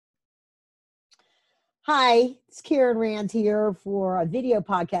Hi, it's Karen Rand here for a video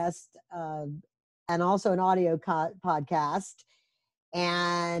podcast and also an audio podcast.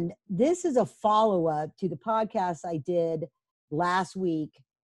 And this is a follow up to the podcast I did last week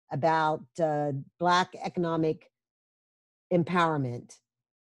about Black economic empowerment.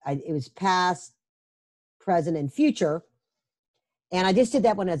 It was past, present, and future. And I just did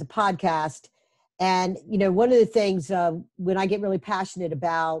that one as a podcast. And, you know, one of the things when I get really passionate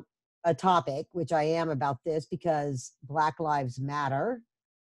about a topic, which I am about this because Black Lives Matter,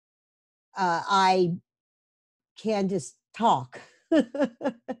 I can just talk. And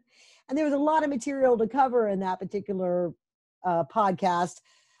there was a lot of material to cover in that particular podcast.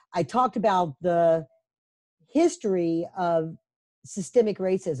 I talked about the history of systemic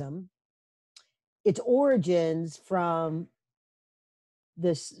racism, its origins from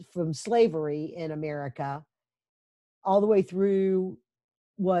slavery in America, all the way through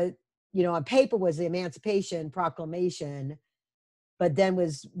what, you know, on paper was the Emancipation Proclamation, but then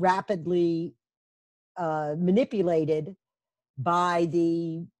was rapidly manipulated by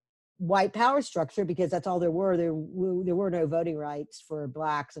the white power structure, because that's all there were. There were no voting rights for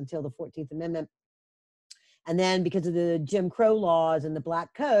Blacks until the 14th Amendment. And then because of the Jim Crow laws and the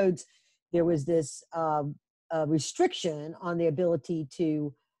Black codes, there was this restriction on the ability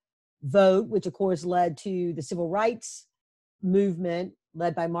to vote, which of course led to the civil rights movement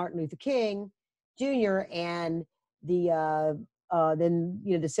led by Martin Luther King Jr. and the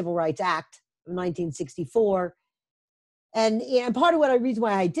the Civil Rights Act of 1964. And part of reason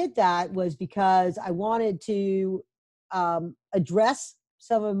why I did that was because I wanted to address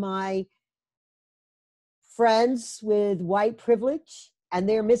some of my friends with white privilege and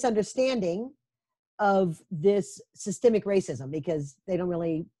their misunderstanding of this systemic racism, because they didn't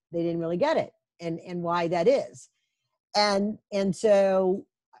really get it and why that is. And so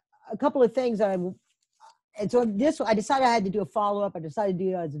a couple of things I decided I had to do a follow-up. I decided to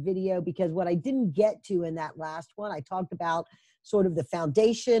do it as a video because what I didn't get to in that last one, I talked about sort of the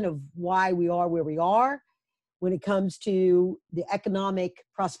foundation of why we are where we are when it comes to the economic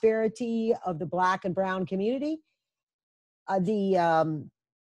prosperity of the Black and brown community. And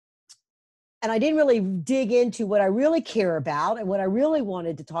I didn't really dig into what I really care about, and what I really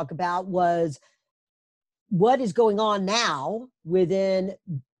wanted to talk about was what is going on now within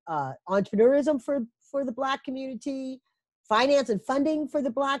entrepreneurism for the Black community, finance and funding for the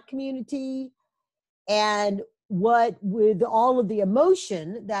Black community, and what, with all of the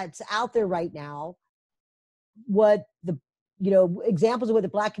emotion that's out there right now, what the, examples of what the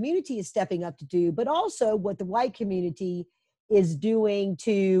Black community is stepping up to do, but also what the white community is doing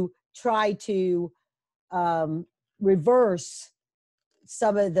to try to reverse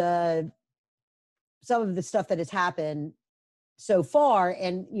some of the stuff that has happened so far.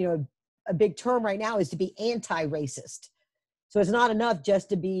 And, a big term right now is to be anti-racist. So it's not enough just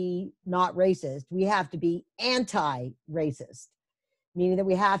to be not racist. We have to be anti-racist, meaning that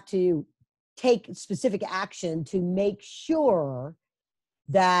we have to take specific action to make sure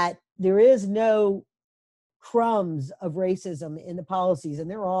that there is no crumbs of racism in the policies, and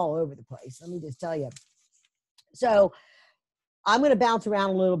they're all over the place. Let me just tell you. So I'm going to bounce around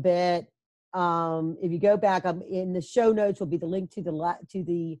a little bit. If you go back, in the show notes will be the link to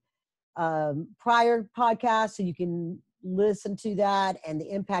the prior podcast, so you can listen to that, and the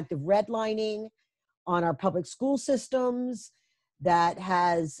impact of redlining on our public school systems. That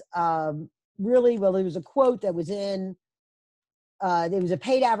has really, well, there was a quote that was in, there was a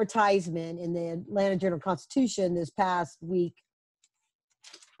paid advertisement in the Atlanta Journal-Constitution this past week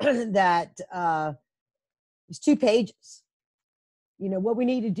that was 2 pages. What we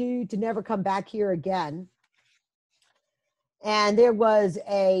need to do to never come back here again. And there was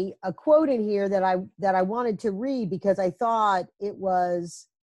a quote in here that I wanted to read because I thought it was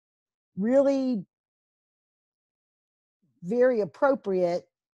really very appropriate.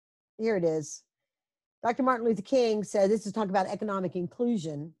 Here it is. Dr. Martin Luther King said, this is talking about economic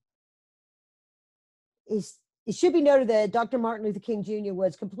inclusion. It should be noted that Dr. Martin Luther King Jr.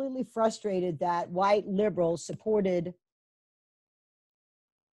 was completely frustrated that white liberals supported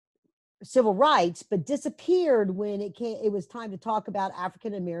civil rights, but disappeared when it was time to talk about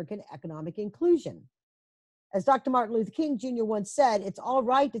African American economic inclusion. As Dr. Martin Luther King Jr. once said, it's all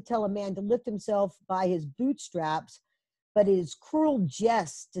right to tell a man to lift himself by his bootstraps, but it is cruel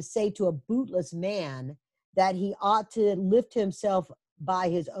jest to say to a bootless man that he ought to lift himself by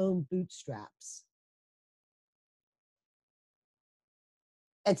his own bootstraps.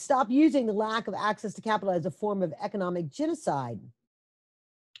 And stop using the lack of access to capital as a form of economic genocide.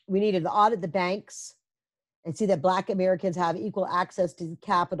 We needed to audit the banks and see that Black Americans have equal access to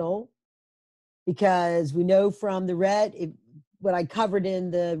capital because we know from the what I covered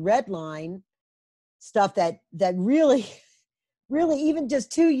in the red line stuff that really, really, even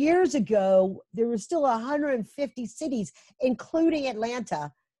just 2 years ago, there were still 150 cities, including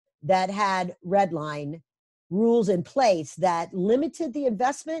Atlanta, that had red line rules in place that limited the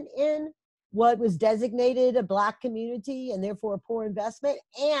investment in what was designated a Black community and therefore a poor investment,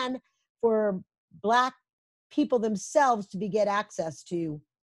 and for Black people themselves to get access to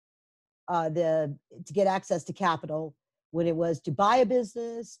capital when it was to buy a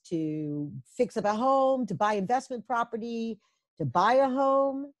business, to fix up a home, to buy investment property, to buy a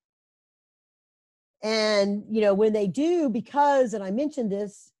home. And, when they do, because, and I mentioned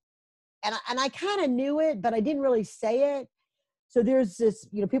this, and I kind of knew it, but I didn't really say it. So there's this,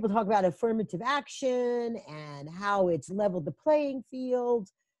 people talk about affirmative action and how it's leveled the playing field.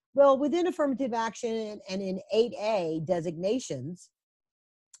 Well, within affirmative action and in 8A designations,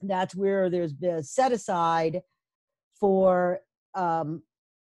 that's where there's been set aside for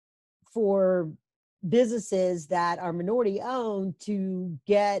businesses that are minority owned to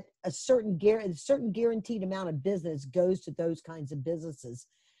get a certain guaranteed amount of business goes to those kinds of businesses.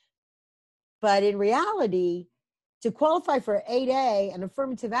 But in reality, to qualify for 8A and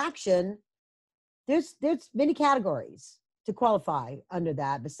affirmative action, there's many categories to qualify under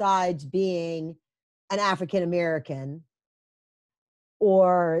that, besides being an African American,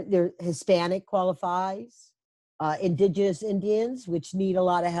 or Hispanic qualifies, indigenous Indians, which need a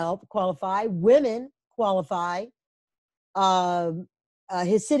lot of help, qualify, women qualify,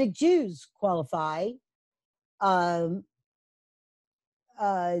 Hasidic Jews qualify,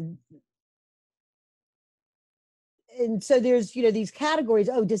 and so there's, these categories.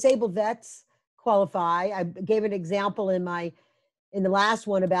 Oh, disabled vets qualify. I gave an example in the last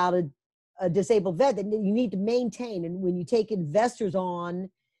one about a disabled vet that you need to maintain. And when you take investors on,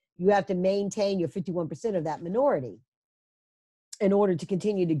 you have to maintain your 51% of that minority in order to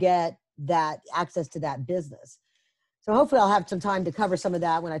continue to get that access to that business. So hopefully I'll have some time to cover some of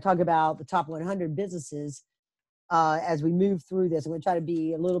that when I talk about the top 100 businesses as we move through this. I'm going to try to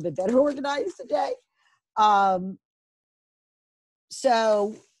be a little bit better organized today.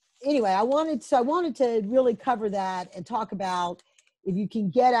 So anyway, I wanted to really cover that and talk about if you can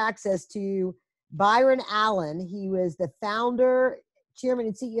get access to Byron Allen. He was the founder, chairman,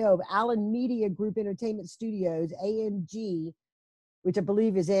 and CEO of Allen Media Group Entertainment Studios, AMG, which I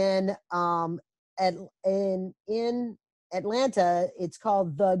believe is in Atlanta. It's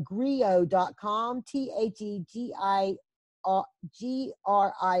called thegrio.com, THEGRIO.com.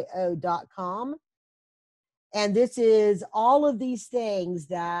 And this is all of these things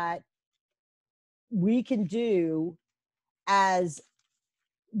that we can do as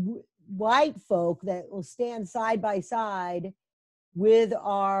white folk that will stand side by side with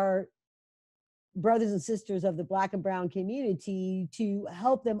our brothers and sisters of the Black and brown community to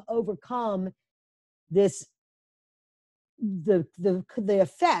help them overcome the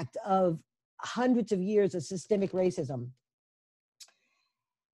effect of hundreds of years of systemic racism.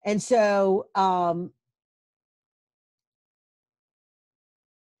 And so,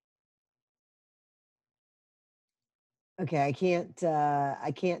 okay, I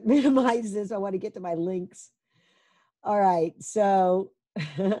can't minimize this. I want to get to my links. All right, so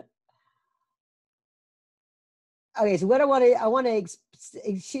okay, so what I want to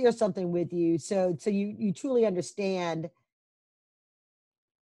share something with you, so you truly understand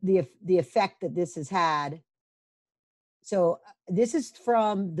the effect that this has had. So this is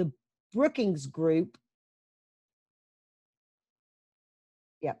from the Brookings Group.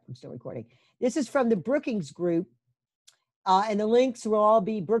 Yep, I'm still recording. This is from the Brookings Group, and the links will all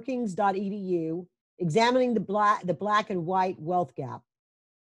be brookings.edu, examining the black and white wealth gap.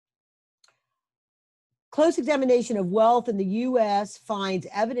 Close examination of wealth in the U.S. finds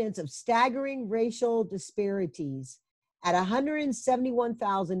evidence of staggering racial disparities. At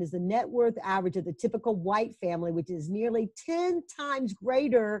 $171,000 is the net worth average of the typical white family, which is nearly 10 times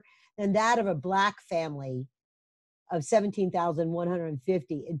greater than that of a Black family of $17,150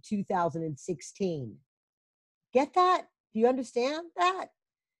 in 2016. Get that? Do you understand that?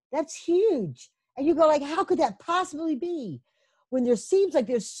 That's huge. And you go like, how could that possibly be? When there seems like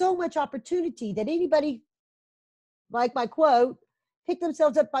there's so much opportunity that anybody, like my quote, pick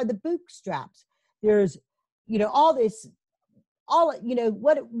themselves up by the bootstraps. There's, all this,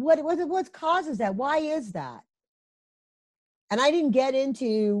 what causes that? Why is that? And I didn't get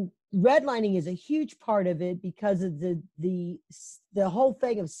into redlining is a huge part of it because of the whole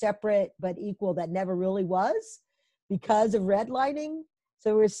thing of separate but equal that never really was because of redlining.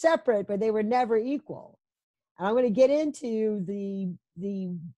 So we're separate, but they were never equal. And I'm going to get into the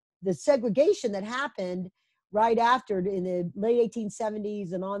the segregation that happened right after in the late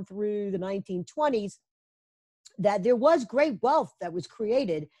 1870s and on through the 1920s, that there was great wealth that was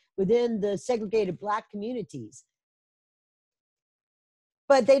created within the segregated Black communities.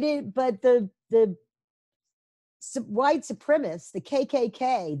 But they didn't, but the white supremacists, the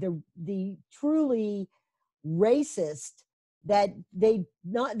KKK, the truly racist, that they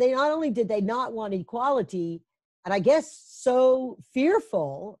not only did they not want equality, and I guess so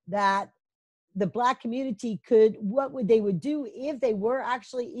fearful that the Black community they would do if they were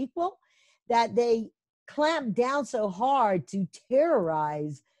actually equal, that they clamped down so hard to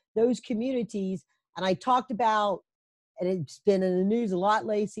terrorize those communities. And I talked about, and it's been in the news a lot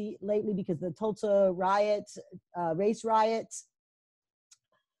lately because of the Tulsa riots, race riots.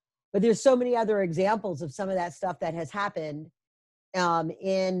 But there's so many other examples of some of that stuff that has happened. We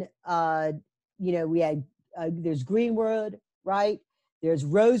had, there's Greenwood, right? There's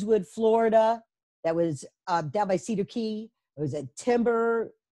Rosewood, Florida, that was down by Cedar Key. It was a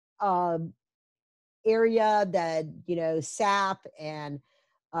timber area that, sap and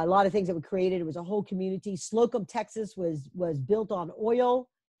a lot of things that were created. It was a whole community. Slocum, Texas was built on oil.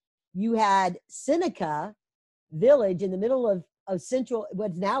 You had Seneca Village in the middle of Central,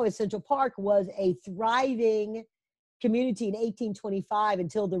 what now is Central Park, was a thriving community in 1825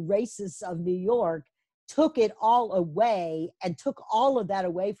 until the racists of New York took it all away and took all of that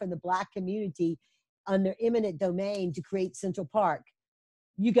away from the Black community under eminent domain to create Central Park.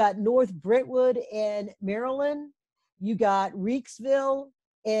 You got North Brentwood in Maryland. You got Reeksville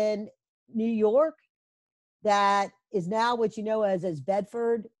in New York, that is now what you know as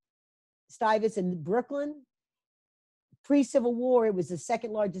Bedford Stuyvesant in Brooklyn. Pre-Civil War, it was the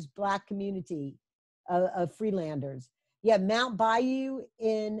second largest Black community of Freelanders. You have Mount Bayou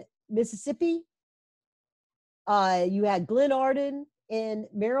in Mississippi. You had Glen Arden in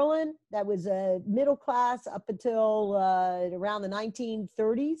Maryland. That was a middle class up until around the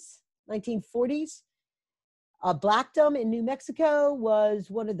 1930s, 1940s. Blackdom in New Mexico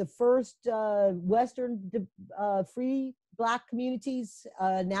was one of the first Western free Black communities.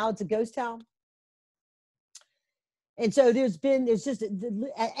 Now it's a ghost town. And so there's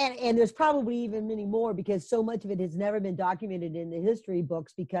probably even many more, because so much of it has never been documented in the history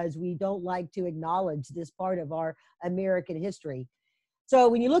books because we don't like to acknowledge this part of our American history. So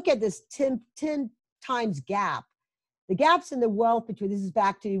when you look at this 10 times gap, the gaps in the wealth between, this is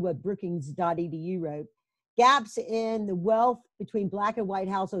back to what Brookings.edu wrote, gaps in the wealth between Black and white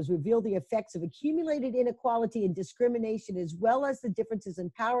households reveal the effects of accumulated inequality and discrimination, as well as the differences in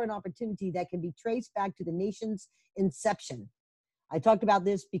power and opportunity that can be traced back to the nation's inception. I talked about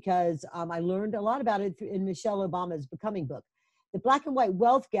this because I learned a lot about it in Michelle Obama's Becoming book. The Black and white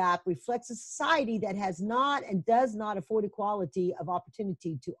wealth gap reflects a society that has not and does not afford equality of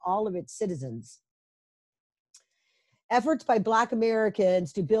opportunity to all of its citizens. Efforts by Black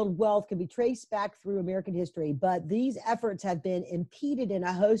Americans to build wealth can be traced back through American history, but these efforts have been impeded in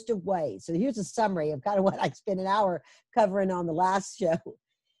a host of ways. So here's a summary of kind of what I spent an hour covering on the last show,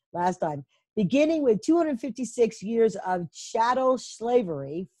 last time. Beginning with 256 years of chattel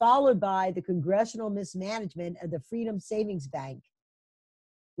slavery, followed by the congressional mismanagement of the Freedom Savings Bank,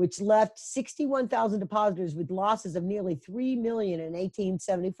 which left 61,000 depositors with losses of nearly $3 million in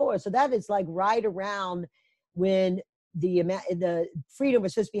 1874. So that is like right around when the freedom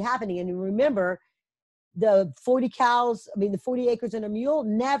was supposed to be happening. And remember, the 40 acres and a mule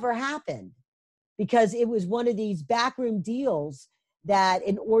never happened, because it was one of these backroom deals that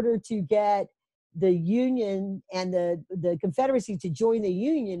in order to get the Union and the Confederacy to join the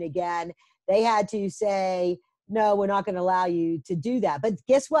Union again, they had to say, no, we're not going to allow you to do that. But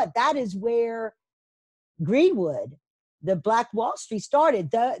guess what? That is where Greenwood, the Black Wall Street,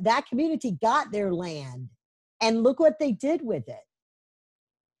 started. That community got their land, and look what they did with it.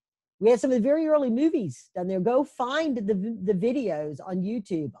 We had some of the very early movies done there. Go find the videos on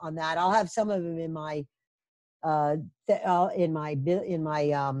YouTube on that. I'll have some of them in my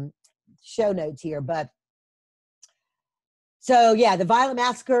show notes here. But so yeah, the violent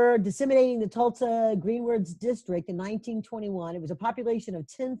massacre disseminating the Tulsa Greenwoods district in 1921. It was a population of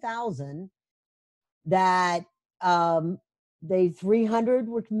 10,000 that 300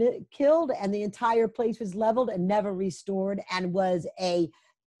 were killed, and the entire place was leveled and never restored, and was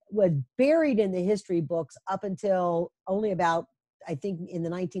buried in the history books up until only about, I think, in the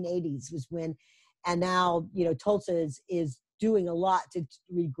 1980s was when, and now, Tulsa is doing a lot to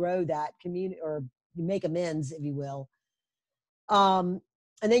regrow that community, or make amends, if you will. And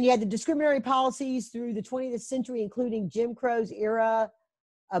then you had the discriminatory policies through the 20th century, including Jim Crow's era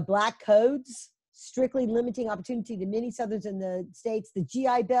of Black codes. strictly limiting opportunity to many Southerners in the states, the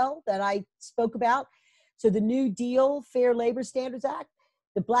GI Bill that I spoke about, so the New Deal Fair Labor Standards Act,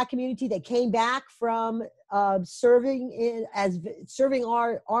 the Black community that came back from serving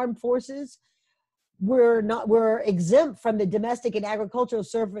our armed forces were exempt from the domestic and agricultural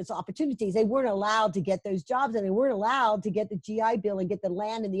service opportunities. They weren't allowed to get those jobs, and they weren't allowed to get the GI Bill and get the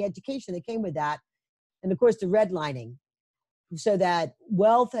land and the education that came with that. And of course, the redlining, so that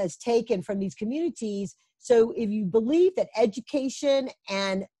wealth has taken from these communities. So if you believe that education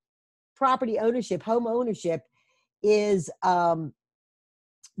and property ownership, home ownership, is the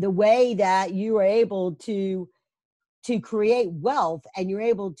way that you are able to create wealth, and you're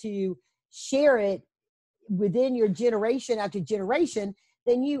able to share it within your generation after generation,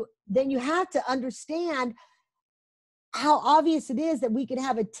 then you have to understand how obvious it is that we can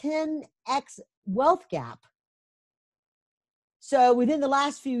have a 10x wealth gap. So within the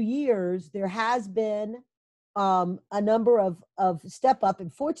last few years, there has been a number of step up.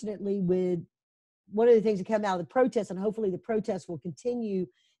 And fortunately, with one of the things that came out of the protests, and hopefully the protests will continue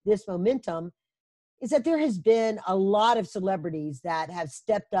this momentum, is that there has been a lot of celebrities that have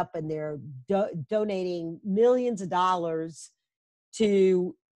stepped up, and they're donating millions of dollars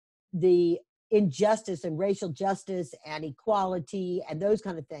to the injustice and racial justice and equality and those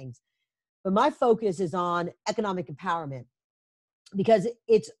kind of things. But my focus is on economic empowerment, because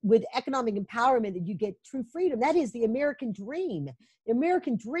it's with economic empowerment that you get true freedom. That is the American dream. The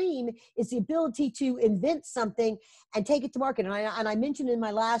American dream is the ability to invent something and take it to market. And I mentioned in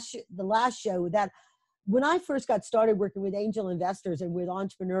my the last show that when I first got started working with angel investors and with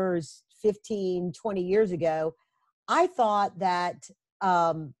entrepreneurs 15, 20 years ago, I thought that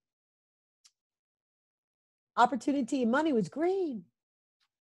opportunity and money was green.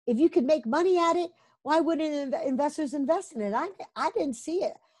 If you could make money at it, why wouldn't investors invest in it? I didn't see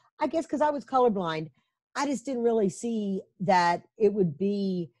it. I guess because I was colorblind. I just didn't really see that there would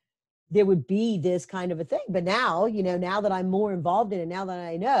be this kind of a thing. But now, now that I'm more involved in it, now that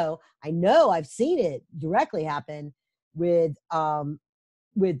I know I've seen it directly happen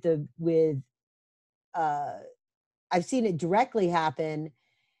I've seen it directly happen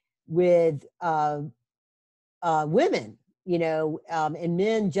with women, and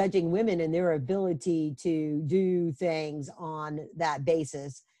men judging women and their ability to do things on that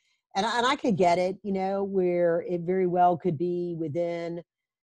basis. And I could get it, where it very well could be within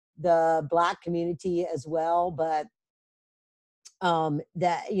the Black community as well. But obviously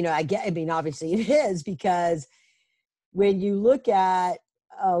it is, because when you look at,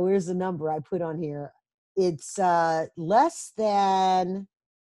 where's the number I put on here? It's less than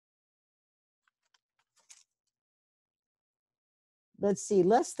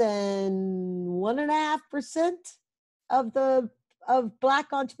 1.5% of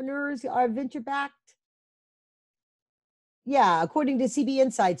Black entrepreneurs are venture backed. Yeah, according to CB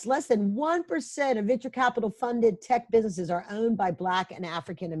Insights, less than 1% of venture capital funded tech businesses are owned by Black and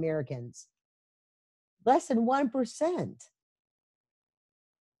African Americans. Less than 1%.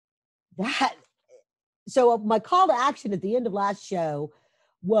 So my call to action at the end of last show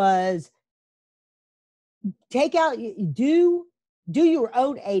was do your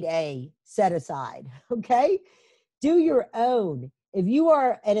own 8A set aside, okay? Do your own. If you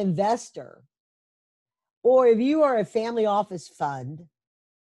are an investor, or if you are a family office fund,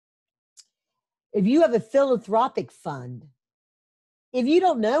 if you have a philanthropic fund, if you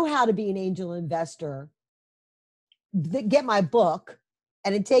don't know how to be an angel investor, get my book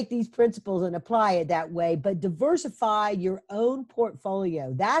and then take these principles and apply it that way, but diversify your own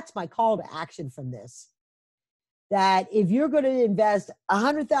portfolio. That's my call to action from this. That if you're going to invest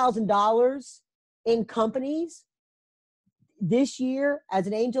 $100,000 in companies this year as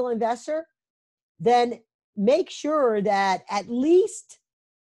an angel investor, then make sure that at least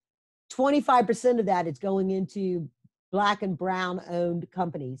 25% of that is going into Black and brown owned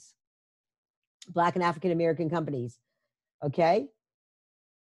companies, Black and African American companies. Okay.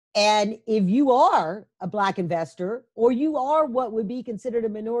 And if you are a Black investor, or you are what would be considered a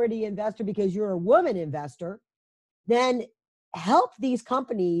minority investor because you're a woman investor, then help these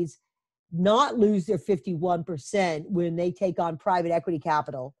companies not lose their 51% when they take on private equity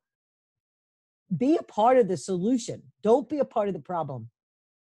capital. Be a part of the solution. Don't be a part of the problem.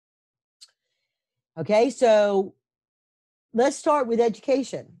 Okay, so let's start with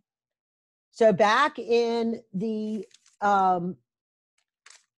education. So back in the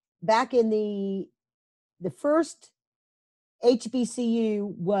first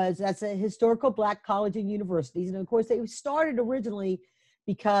HBCU that's a historical Black college and universities. And of course, they started originally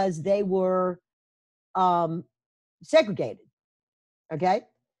because they were segregated. Okay.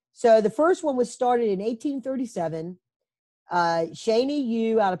 So the first one was started in 1837. Shaney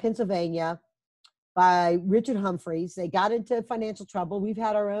U out of Pennsylvania by Richard Humphreys. They got into financial trouble. We've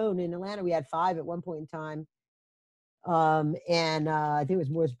had our own in Atlanta. We had 5 at one point in time. I think it was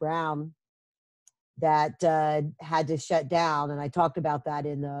Morris Brown that had to shut down. And I talked about that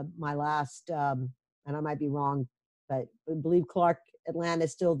in my last, and I might be wrong, but I believe Clark Atlanta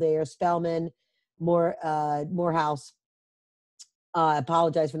is still there. Spelman, Morehouse. I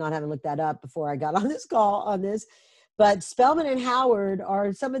apologize for not having looked that up before I got on this call on this. But Spelman and Howard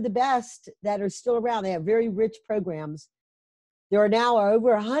are some of the best that are still around. They have very rich programs. There are now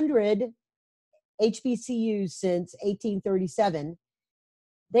over 100 HBCUs since 1837.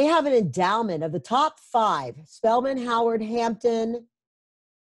 They have an endowment of the top 5, Spelman, Howard, Hampton,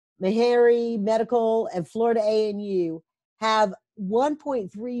 Meharry Medical, and Florida A&U have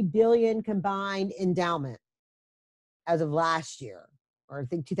 1.3 billion combined endowment as of last year, or I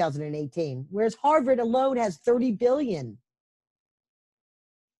think 2018, whereas Harvard alone has 30 billion.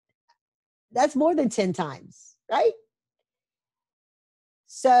 That's more than 10 times, right?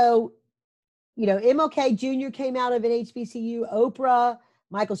 So, you know, MLK Jr. came out of an HBCU, Oprah,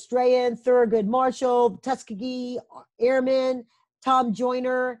 Michael Strahan, Thurgood Marshall, Tuskegee Airmen, Tom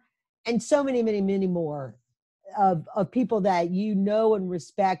Joyner, and so many, many, many more of people that you know and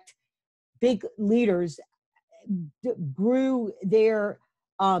respect, big leaders, grew their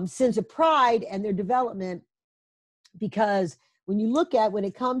sense of pride and their development, because when you look at, when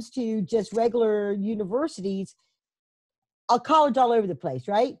it comes to just regular universities, a college all over the place,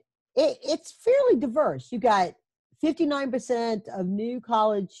 right? It's fairly diverse. You got 59% of new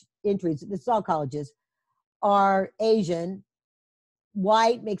college entries, this is all colleges, are Asian.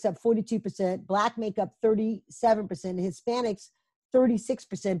 White makes up 42%, Black make up 37%, Hispanics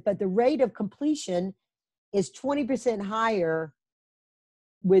 36%, but the rate of completion is 20% higher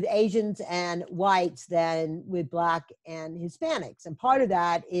with Asians and whites than with Black and Hispanics. And part of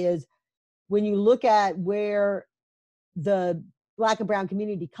that is when you look at where the Black and brown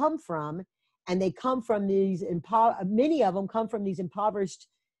community come from, and they come from these, many of them come from these impoverished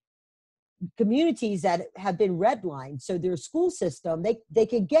communities that have been redlined. So their school system, they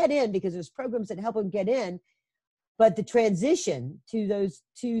can get in because there's programs that help them get in, but the transition to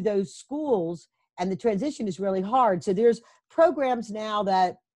those schools, and the transition is really hard. So there's programs now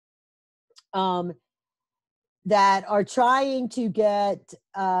that that are trying to get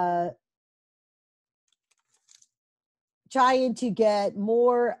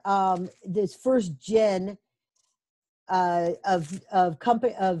more this first gen of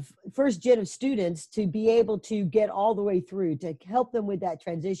first gen of students to be able to get all the way through, to help them with that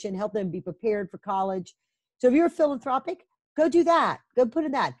transition, help them be prepared for college. So if you're philanthropic, go do that. Go put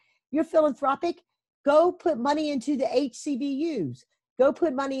in that. You're philanthropic, go put money into the HBCUs. Go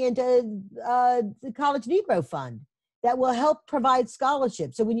put money into the College Negro Fund that will help provide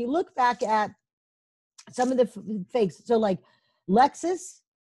scholarships. So when you look back at some of the fakes, so like Lexus,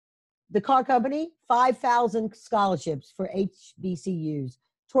 the car company, 5,000 scholarships for HBCUs.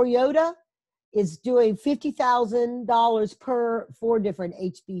 Toyota is doing $50,000 per 4 different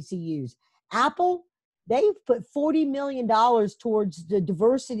HBCUs. Apple, they've put $40 million towards the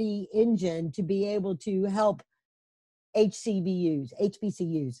diversity engine to be able to help HBCUs.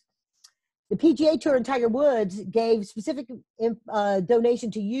 The PGA Tour and Tiger Woods gave specific donation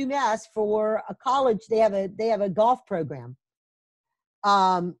to UMass for a college. They have a golf program.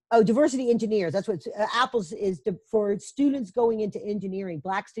 Diversity engineers. That's what Apple's is for students going into engineering,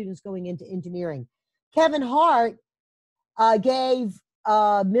 Black students going into engineering. Kevin Hart gave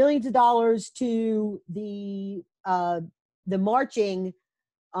millions of dollars to the marching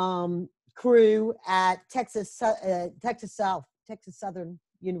crew at Texas Southern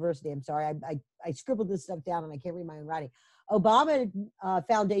University. I'm sorry, I scribbled this stuff down and I can't read my own writing. Obama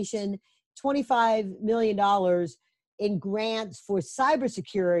Foundation, $25 million in grants for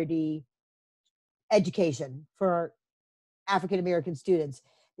cybersecurity education for African-American students.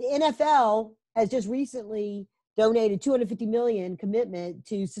 The NFL has just recently donated $250 million commitment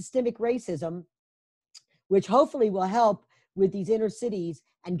to systemic racism, which hopefully will help with these inner cities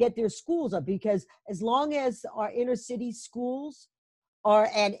and get their schools up, because as long as our inner city schools are,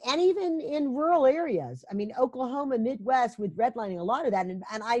 and even in rural areas, I mean, Oklahoma, Midwest with redlining, a lot of that, and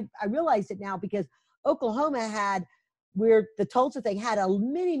I realized it now because Oklahoma had, where the Tulsa thing had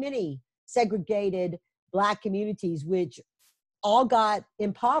many segregated Black communities, which all got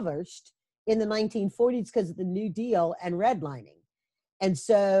impoverished in the 1940s because of the New Deal and redlining. And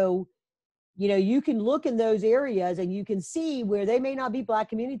so, you know, you can look in those areas and you can see where they may not be Black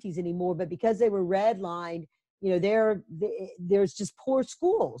communities anymore, but because they were redlined, You know, there's just poor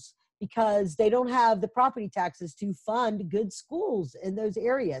schools because they don't have the property taxes to fund good schools in those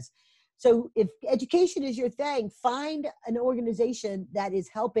areas. So if education is your thing, find an organization that is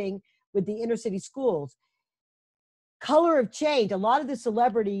helping with the inner city schools. Color of Change, a lot of the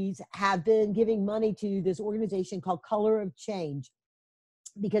celebrities have been giving money to this organization called Color of Change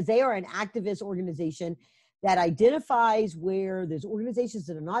because they are an activist organization that identifies where there's organizations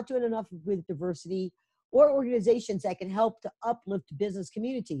that are not doing enough with diversity or organizations that can help to uplift business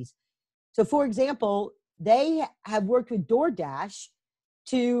communities. So for example, they have worked with DoorDash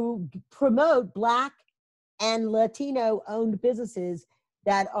to promote Black and Latino owned businesses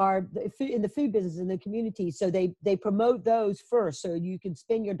that are in the food business in the community. So they promote those first so you can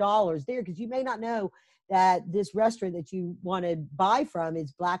spend your dollars there, because you may not know that this restaurant that you want to buy from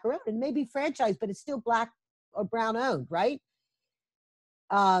is Black or owned, and maybe franchise, but it's still Black or brown owned, right?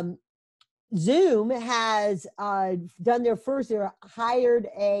 Zoom has done their first, they hired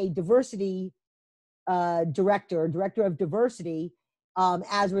a diversity director of diversity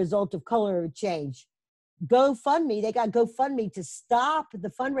as a result of Color of Change. GoFundMe, they got GoFundMe to stop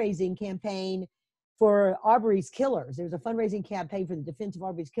the fundraising campaign for Arbery's killers. There's a fundraising campaign for the defense of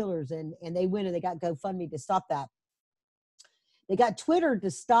Arbery's killers, and they went and they got GoFundMe to stop that. They got Twitter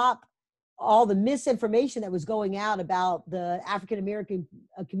to stop all the misinformation that was going out about the African-American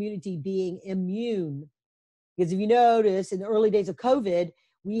community being immune. Because if you notice, in the early days of COVID,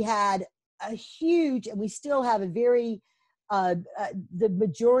 we had a huge, and we still have a very, the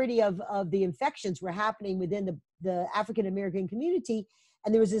majority of the infections were happening within the African-American community.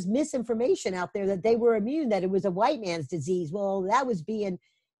 And there was this misinformation out there that they were immune, that it was a white man's disease. Well, that was being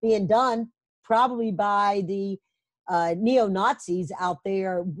done probably by the neo-Nazis out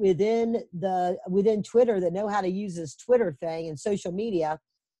there within Twitter that know how to use this Twitter thing and social media.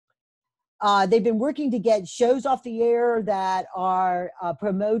 They've been working to get shows off the air that are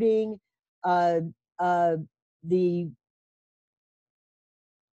promoting the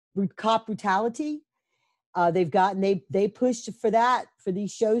cop brutality. They pushed for that, for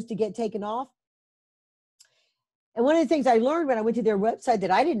these shows to get taken off. And one of the things I learned when I went to their website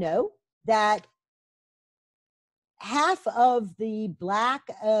that I didn't know, that half of the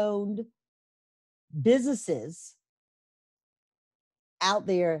Black-owned businesses out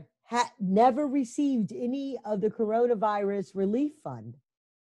there never received any of the coronavirus relief fund.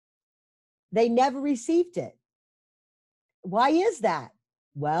 They never received it. Why is that?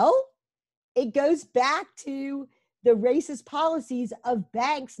 Well, it goes back to the racist policies of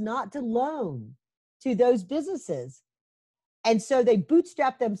banks not to loan to those businesses. And so they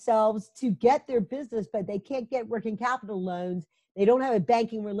bootstrap themselves to get their business, but they can't get working capital loans. They don't have a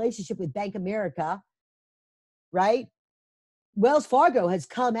banking relationship with Bank America, right? Wells Fargo has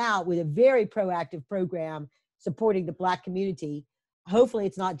come out with a very proactive program supporting the Black community. Hopefully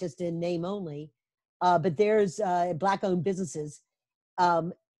it's not just in name only, but there's Black-owned businesses.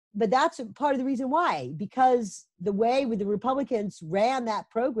 But that's part of the reason why, because the way the Republicans ran that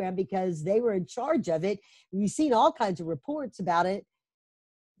program, because they were in charge of it. We've seen all kinds of reports about it.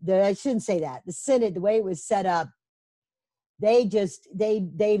 I shouldn't say that. The Senate, the way it was set up, they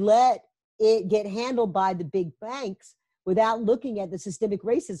let it get handled by the big banks without looking at the systemic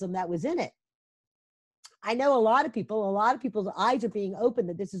racism that was in it. I know a lot of people's eyes are being opened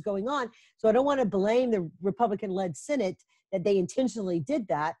that this is going on. So I don't want to blame the Republican-led Senate that they intentionally did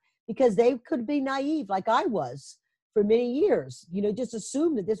that, because they could be naive like I was for many years, just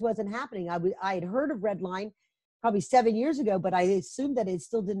assume that this wasn't happening. I had heard of Redline probably 7 years ago, but I assumed that it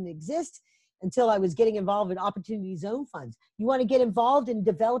still didn't exist until I was getting involved in Opportunity Zone funds. You want to get involved in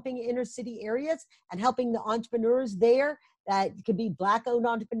developing inner city areas and helping the entrepreneurs there that could be Black-owned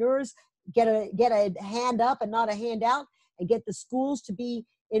entrepreneurs get a hand up and not a handout, and get the schools to be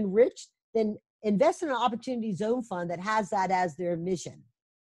enriched, then invest in an Opportunity Zone fund that has that as their mission.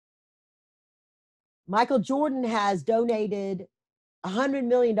 Michael Jordan has donated $100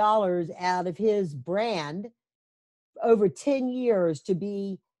 million out of his brand over 10 years to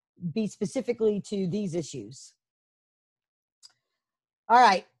be specifically to these issues. All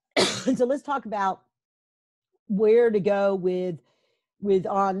right, so let's talk about where to go with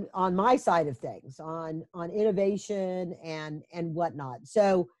on my side of things, on innovation and whatnot.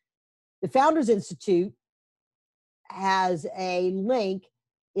 So the Founders Institute has a link.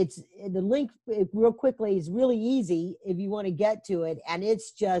 It's the link real quickly is really easy if you want to get to it. And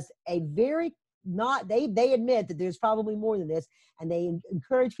it's just a very they admit that there's probably more than this. And they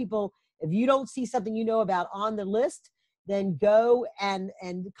encourage people, if you don't see something you know about on the list, then go and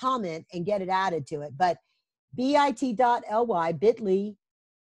comment and get it added to it. But bit.ly/Black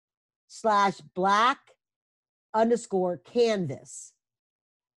underscore canvas.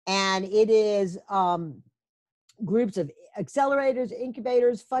 And it is groups of accelerators,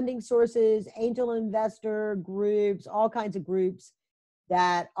 incubators, funding sources, angel investor groups, all kinds of groups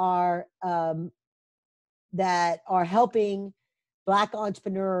that are helping Black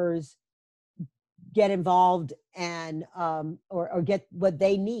entrepreneurs get involved and or get what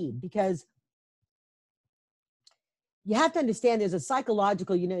they need. Because you have to understand there's a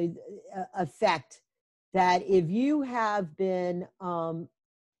psychological, effect that if you have been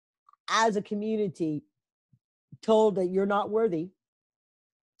as a community told that you're not worthy,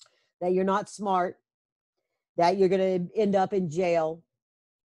 that you're not smart, that you're going to end up in jail,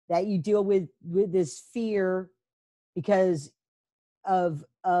 that you deal with this fear because of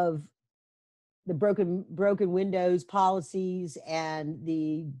the broken windows policies and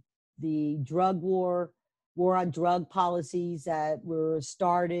the drug war on drug policies that were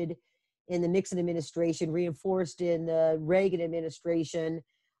started in the Nixon administration, reinforced in the Reagan administration,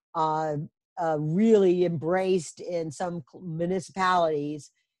 really embraced in some municipalities.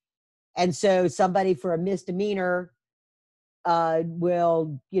 And so somebody for a misdemeanor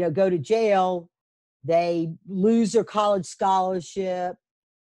will, go to jail. They lose their college scholarship.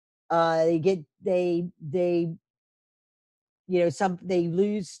 They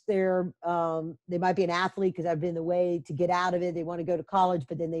lose their, they might be an athlete because I've been the way to get out of it. They want to go to college,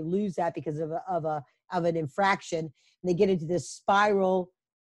 but then they lose that because of an infraction. And they get into this spiral.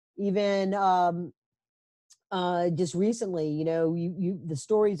 Even just recently, the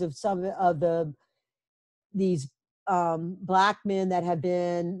stories of some of these Black men that have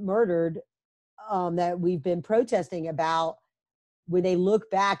been murdered, that we've been protesting about, when they look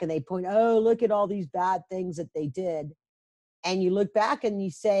back and they point, oh, look at all these bad things that they did. And you look back and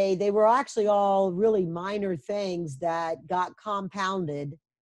you say they were actually all really minor things that got compounded,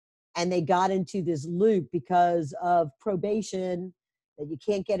 and they got into this loop because of probation, that you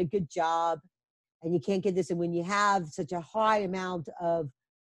can't get a good job and you can't get this. And when you have such a high amount of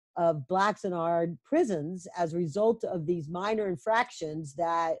Blacks in our prisons as a result of these minor infractions,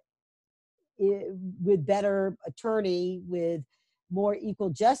 that with better attorney, with more equal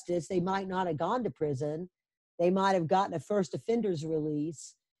justice, they might not have gone to prison. They might have gotten a first offender's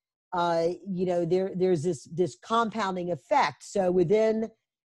release. There's this compounding effect. So within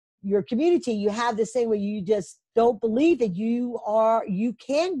your community, you have this thing where you just don't believe that you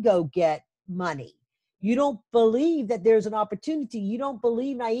can go get money. You don't believe that there's an opportunity. You don't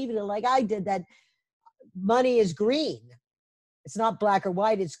believe naively, like I did, that money is green. It's not black or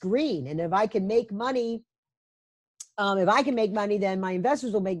white, it's green. And if I can make money, then my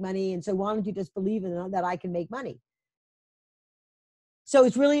investors will make money. And so why don't you just believe in that I can make money? So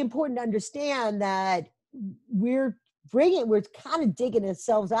it's really important to understand that we're kind of digging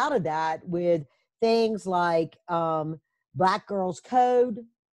ourselves out of that with things like Black Girls Code,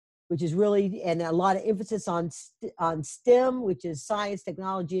 which is really, and a lot of emphasis on STEM, which is science,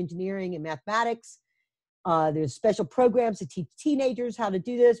 technology, engineering, and mathematics. There's special programs to teach teenagers how to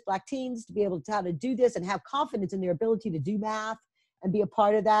do this, Black teens to be able to how to do this and have confidence in their ability to do math and be a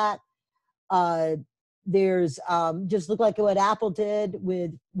part of that. There's just look like what Apple did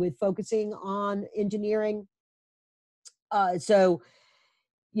with focusing on engineering.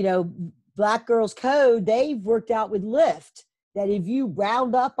 Black Girls Code, they've worked out with Lyft that if you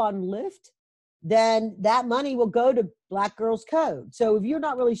round up on Lyft, then that money will go to Black Girls Code. So if you're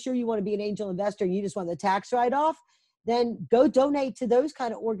not really sure you want to be an angel investor and you just want the tax write-off, then go donate to those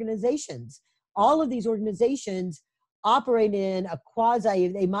kind of organizations. All of these organizations operate in a quasi,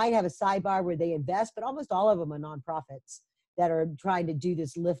 they might have a sidebar where they invest, but almost all of them are nonprofits that are trying to do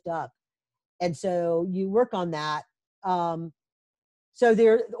this lift up. And so you work on that. So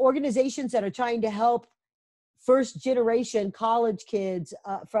there are organizations that are trying to help first generation college kids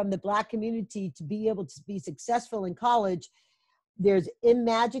from the Black community to be able to be successful in college. There's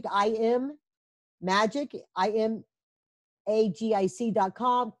IMagic.com,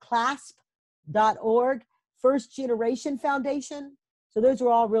 clasp.org, First Generation Foundation. So those are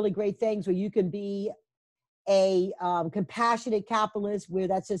all really great things where you can be a compassionate capitalist, where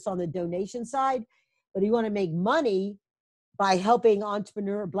that's just on the donation side. But if you want to make money by helping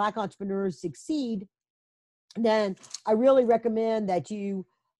Black entrepreneurs succeed, then I really recommend that you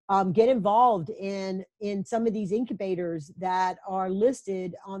get involved in some of these incubators that are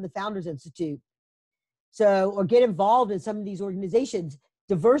listed on the Founders Institute. So, or get involved in some of these organizations.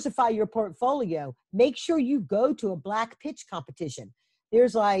 Diversify your portfolio. Make sure you go to a Black pitch competition.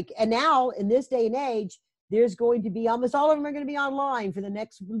 There's and now in this day and age, there's going to be, almost all of them are going to be online for the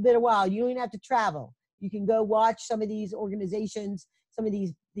next bit of while. You don't even have to travel. You can go watch some of these organizations, some of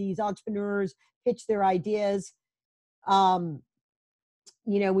these entrepreneurs pitch their ideas. You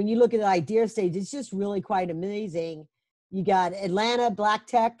know, when you look at the idea stage, it's just really quite amazing. You got Atlanta Black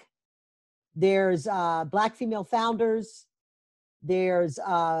Tech. There's Black female founders. There's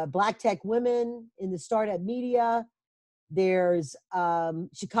Black tech women in the startup media. There's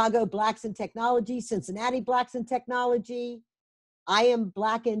Chicago Blacks in Technology, Cincinnati Blacks in Technology. I Am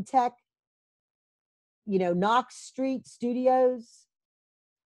Black in Tech. You know, Knox Street Studios.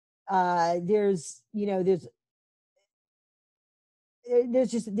 There's, you know,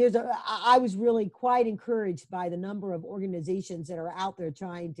 I was really quite encouraged by the number of organizations that are out there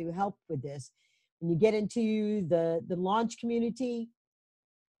trying to help with this. When you get into the launch community,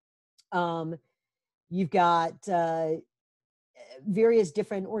 you've got various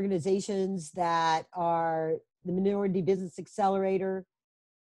different organizations that are the Minority Business Accelerator.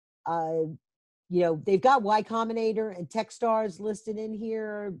 You know, they've got Y Combinator and Techstars listed in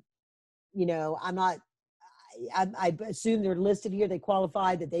here. You know, I assume they're listed here. They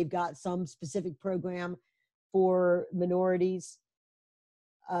qualify that they've got some specific program for minorities.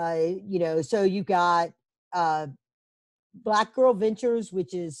 You know, so you've got Black Girl Ventures,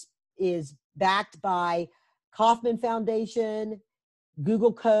 which is backed by Kauffman Foundation,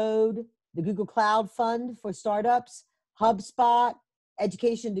 Google Code, the Google Cloud Fund for startups, HubSpot,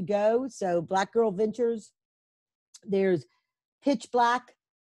 Education to Go. So Black Girl Ventures. There's Pitch Black,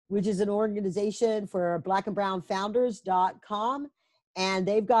 which is an organization for blackandbrownfounders.com. And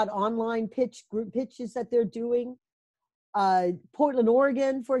they've got online group pitches that they're doing. Portland,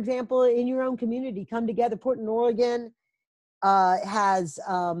 Oregon, for example, in your own community, come together. Portland, Oregon has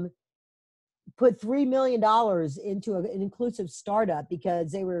put $3 million into an inclusive startup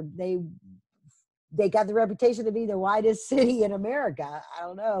because they got the reputation to be the whitest city in America. I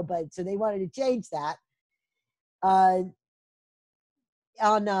don't know, but so they wanted to change that. On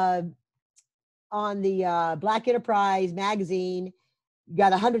the Black Enterprise magazine, you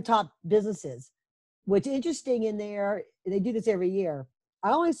got 100 top businesses. What's interesting in there, they do this every year.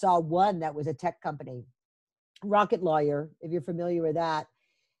 I only saw one that was a tech company, Rocket Lawyer, if you're familiar with that.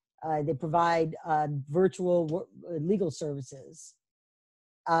 They provide virtual legal services.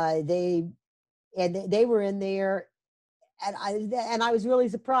 They were in there, and I was really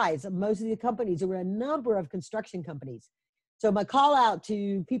surprised. Most of the companies, there were a number of construction companies. So my call out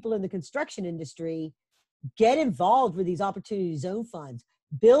to people in the construction industry: get involved with these opportunity zone funds,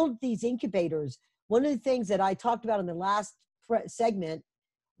 build these incubators. One of the things that I talked about in the last segment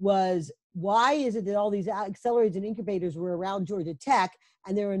was, why is it that all these accelerators and incubators were around Georgia Tech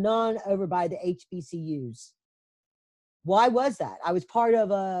and there were none over by the HBCUs? Why was that? I was part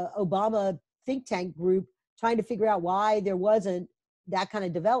of a Obama think tank group trying to figure out why there wasn't that kind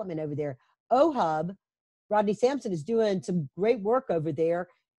of development over there. OHUB, Rodney Sampson, is doing some great work over there.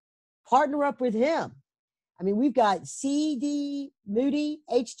 Partner up with him. I mean, we've got C.D. Moody,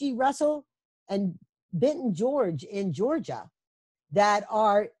 H.G. Russell, and Benton George in Georgia that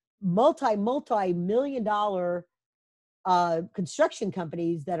are multi-million dollar construction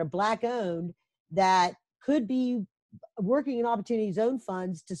companies that are Black owned that could be working in opportunity zone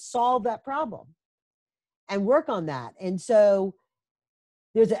funds to solve that problem and work on that. And so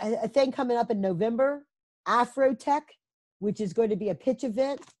there's a thing coming up in November, Afrotech, which is going to be a pitch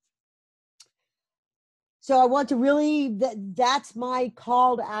event. So I want to really, that's my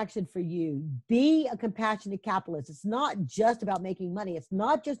call to action for you. Be a compassionate capitalist. It's not just about making money. It's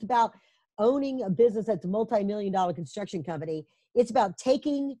not just about owning a business that's a multi-million-dollar construction company. It's about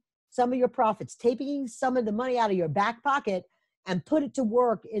taking some of your profits, taking some of the money out of your back pocket and put it to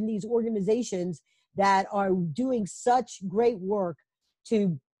work in these organizations that are doing such great work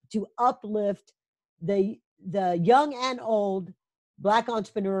to uplift the young and old Black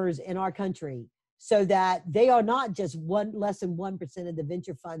entrepreneurs in our country, so that they are not just less than 1% of the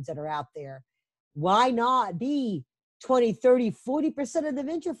venture funds that are out there. Why not be 20, 30, 40% of the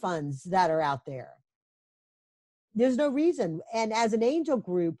venture funds that are out there? There's no reason. And as an angel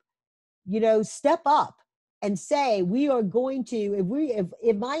group, you know, step up and say, we are going to,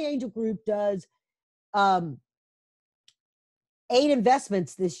 if my angel group does 8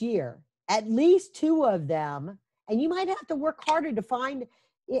 investments this year, at least 2 of them, and you might have to work harder to find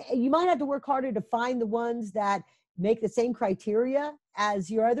the ones that make the same criteria as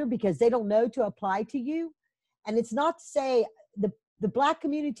your other, because they don't know to apply to you. And it's not to say the Black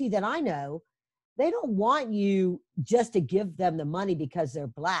community that I know, they don't want you just to give them the money because they're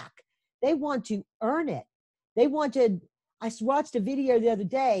Black. They want to earn it. They want to, I watched a video the other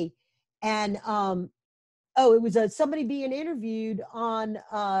day, and it was somebody being interviewed on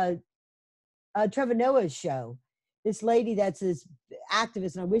Trevor Noah's show. This lady that's this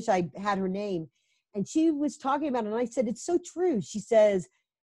activist, and I wish I had her name. And she was talking about it, and I said, it's so true. She says,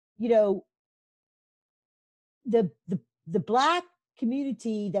 you know, the Black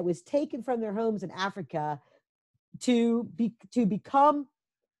community that was taken from their homes in Africa to become,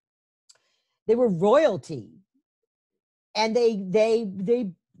 they were royalty, and they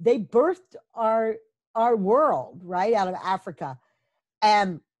birthed our world right out of Africa,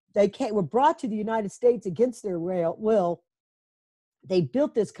 and were brought to the United States against their will. They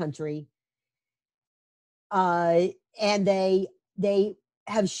built this country, and they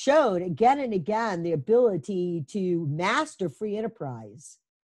have shown again and again the ability to master free enterprise,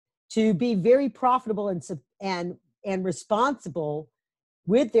 to be very profitable and responsible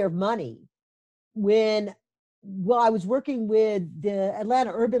with their money. I was working with the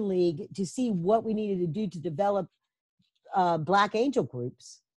Atlanta Urban League to see what we needed to do to develop Black angel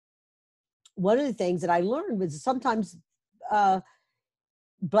groups, one of the things that I learned was sometimes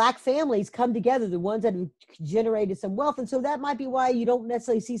Black families come together, the ones that have generated some wealth. And so that might be why you don't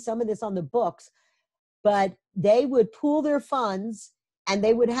necessarily see some of this on the books, but they would pool their funds and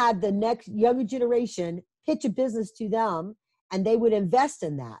they would have the next younger generation pitch a business to them, and they would invest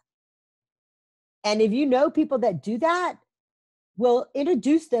in that. And if you know people that do that, well,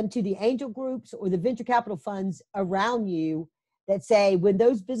 introduce them to the angel groups or the venture capital funds around you that say, when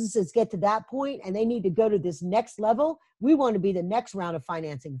those businesses get to that point and they need to go to this next level, we want to be the next round of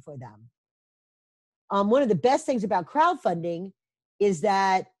financing for them. One of the best things about crowdfunding is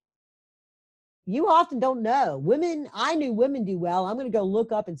that you often don't know. I knew women do well. I'm going to go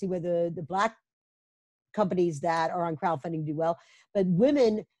look up and see whether the Black companies that are on crowdfunding do well. But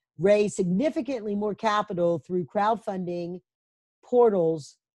women raise significantly more capital through crowdfunding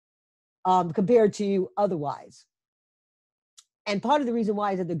portals compared to otherwise. And part of the reason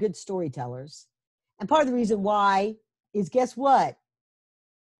why is that they're good storytellers. And part of the reason why is, guess what?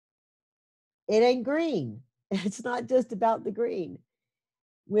 It ain't green. It's not just about the green.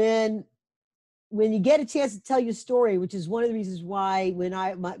 When you get a chance to tell your story, which is one of the reasons why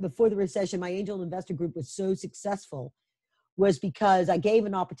before the recession, my angel investor group was so successful, was because I gave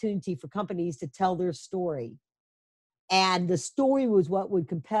an opportunity for companies to tell their story. And the story was what would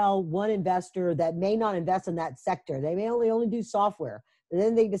compel one investor that may not invest in that sector. They may only do software, but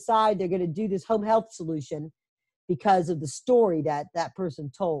then they decide they're going to do this home health solution because of the story that that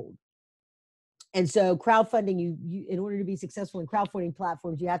person told. And so crowdfunding, you in order to be successful in crowdfunding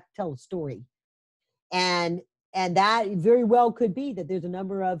platforms, you have to tell a story. And that very well could be that there's a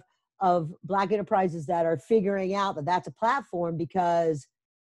number of Black enterprises that are figuring out that that's a platform, because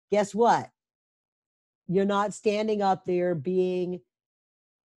guess what? You're not standing up there being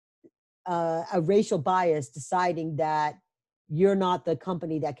a racial bias, deciding that you're not the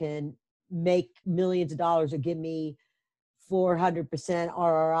company that can make millions of dollars or give me 400%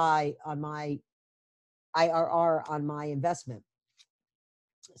 RRI on my IRR on my investment.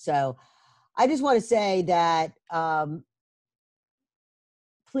 So I just want to say that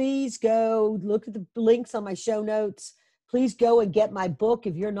please go look at the links on my show notes. Please go and get my book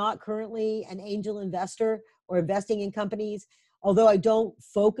if you're not currently an angel investor or investing in companies. Although I don't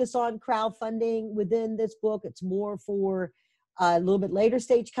focus on crowdfunding within this book, it's more for a little bit later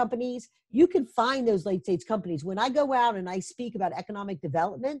stage companies. You can find those late stage companies. When I go out and I speak about economic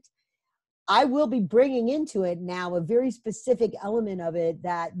development, I will be bringing into it now a very specific element of it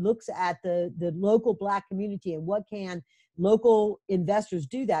that looks at the local Black community and what can local investors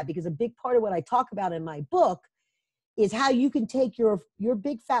do that. Because a big part of what I talk about in my book is how you can take your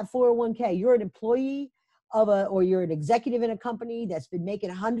big fat 401k. You're an employee or you're an executive in a company that's been making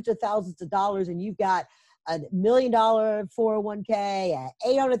hundreds of thousands of dollars, and you've got $1 million 401k, an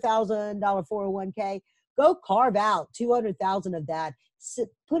 $800,000 401k. Go carve out 200,000 of that,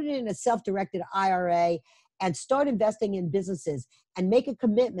 put it in a self-directed IRA, and start investing in businesses and make a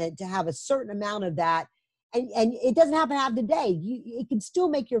commitment to have a certain amount of that. And it doesn't have to have the day. It can still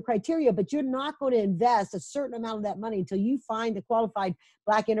make your criteria, but you're not going to invest a certain amount of that money until you find the qualified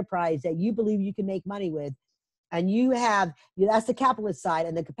Black enterprise that you believe you can make money with. And that's the capitalist side.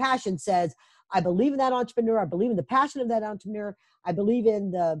 And the compassion says, I believe in that entrepreneur. I believe in the passion of that entrepreneur. I believe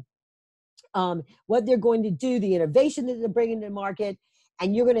in what they're going to do, the innovation that they're bringing to the market.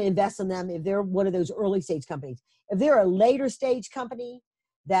 And you're going to invest in them if they're one of those early stage companies. If they're a later stage company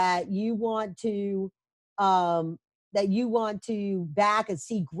that you want to back and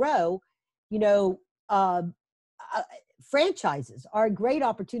see grow, franchises are a great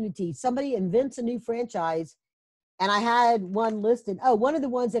opportunity. Somebody invents a new franchise, and I had one listed. One of the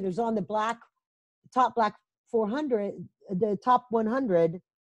ones that is on the top Black 400, the top 100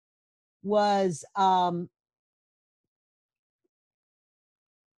 was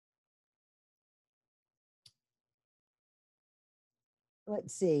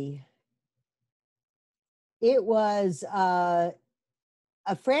let's see. It was a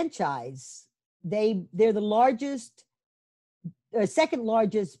franchise. They're the largest, second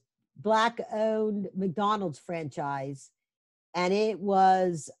largest Black-owned McDonald's franchise, and it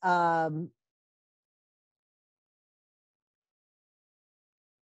was oh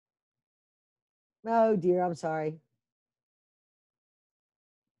dear, I'm sorry.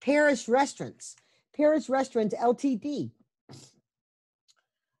 Paris Restaurants Ltd.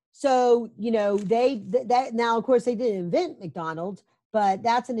 So, you know, that now, of course, they didn't invent McDonald's, but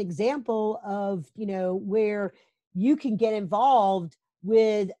that's an example of, you know, where you can get involved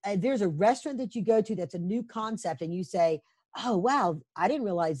with, there's a restaurant that you go to that's a new concept, and you say, oh, wow, I didn't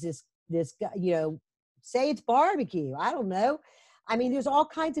realize this guy, you know, say it's barbecue. I don't know. I mean, there's all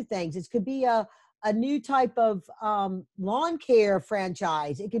kinds of things. It could be a new type of lawn care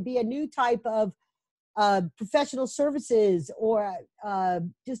franchise. It could be a new type of professional services, or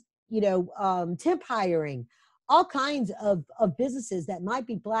just, you know, temp hiring, all kinds of businesses that might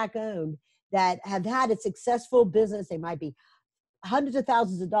be Black owned that have had a successful business. They might be hundreds of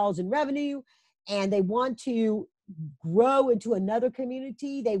thousands of dollars in revenue, and they want to grow into another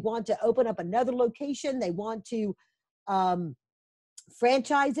community. They want to open up another location. They want to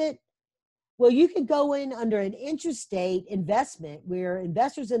franchise it. Well, you can go in under an interstate investment where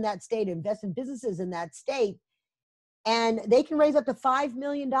investors in that state invest in businesses in that state, and they can raise up to $5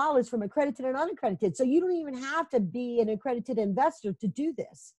 million from accredited and unaccredited. So you don't even have to be an accredited investor to do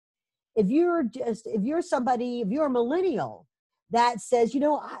this. If you're a millennial that says, you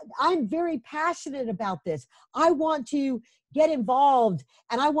know, I'm very passionate about this, I want to get involved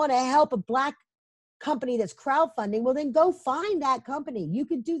and I want to help a Black company that's crowdfunding, well, then go find that company. You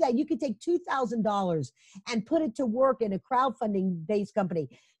could do that. You could take $2,000 and put it to work in a crowdfunding based company.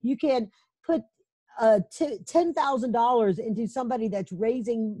 You can put $10,000 into somebody that's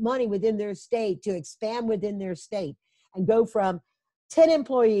raising money within their state to expand within their state and go from 10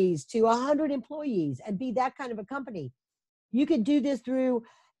 employees to 100 employees and be that kind of a company. You could do this through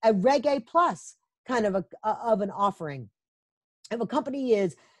a Reg A plus kind of an offering. If a company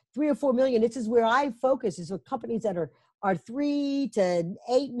is 3 or 4 million, this is where I focus, is with companies that are 3 to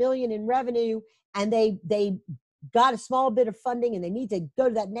 8 million in revenue, and they got a small bit of funding and they need to go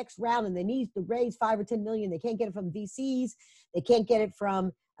to that next round, and they need to raise 5 or 10 million. They can't get it from VCs. They can't get it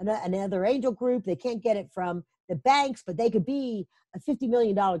from another angel group. They can't get it from the banks, but they could be a $50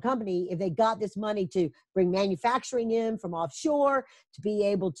 million company if they got this money to bring manufacturing in from offshore, to be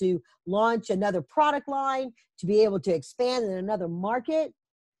able to launch another product line, to be able to expand in another market.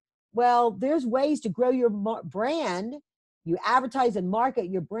 Well, there's ways to grow your brand. You advertise and market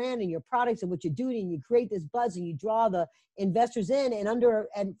your brand and your products and what you're doing, and you create this buzz and you draw the investors in. And under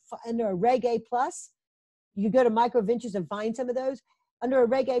a Reg A plus, you go to micro ventures and find some of those. Under a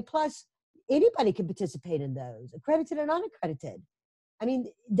Reg A plus, anybody can participate in those, accredited and unaccredited. I mean,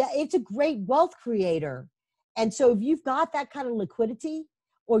 it's a great wealth creator. And so if you've got that kind of liquidity,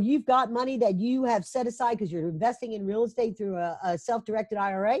 or you've got money that you have set aside because you're investing in real estate through a self-directed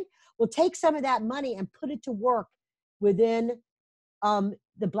IRA, well, take some of that money and put it to work within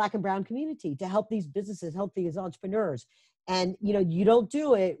the Black and brown community to help these businesses, help these entrepreneurs. And, you know, you don't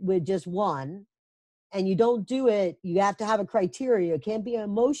do it with just one, and you don't do it, you have to have a criteria. It can't be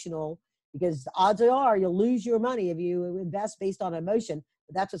emotional, because the odds are you'll lose your money if you invest based on emotion.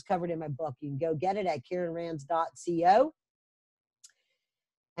 But that's what's covered in my book. You can go get it at KarenRands.co.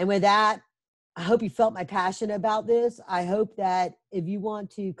 And with that, I hope you felt my passion about this. I hope that if you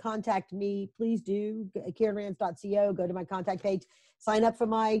want to contact me, please do. KarenRands.co, go to my contact page, sign up for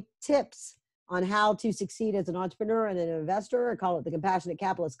my tips on how to succeed as an entrepreneur and an investor. I call it the Compassionate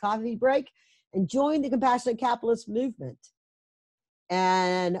Capitalist Coffee Break, and join the Compassionate Capitalist movement.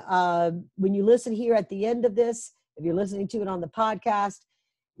 And when you listen here at the end of this, if you're listening to it on the podcast,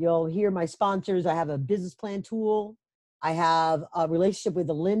 you'll hear my sponsors. I have a business plan tool. I have a relationship with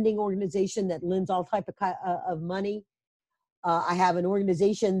a lending organization that lends all type of money. I have an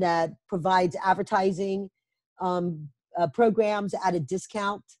organization that provides advertising programs at a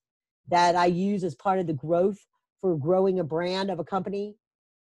discount that I use as part of the growth for growing a brand of a company.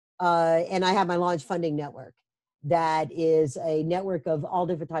 And I have my launch funding network that is a network of all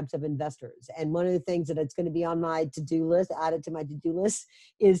different types of investors. And one of the things that it's going to be on my to-do list, added to my to-do list,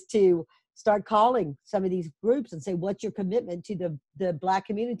 is to start calling some of these groups and say, what's your commitment to the Black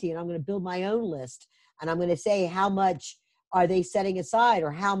community? And I'm going to build my own list. And I'm going to say, how much are they setting aside,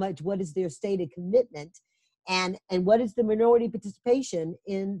 or what is their stated commitment? And what is the minority participation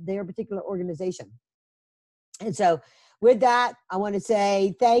in their particular organization? And so with that, I want to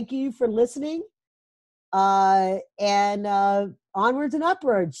say thank you for listening. And Onwards and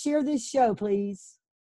upwards. Share this show, please.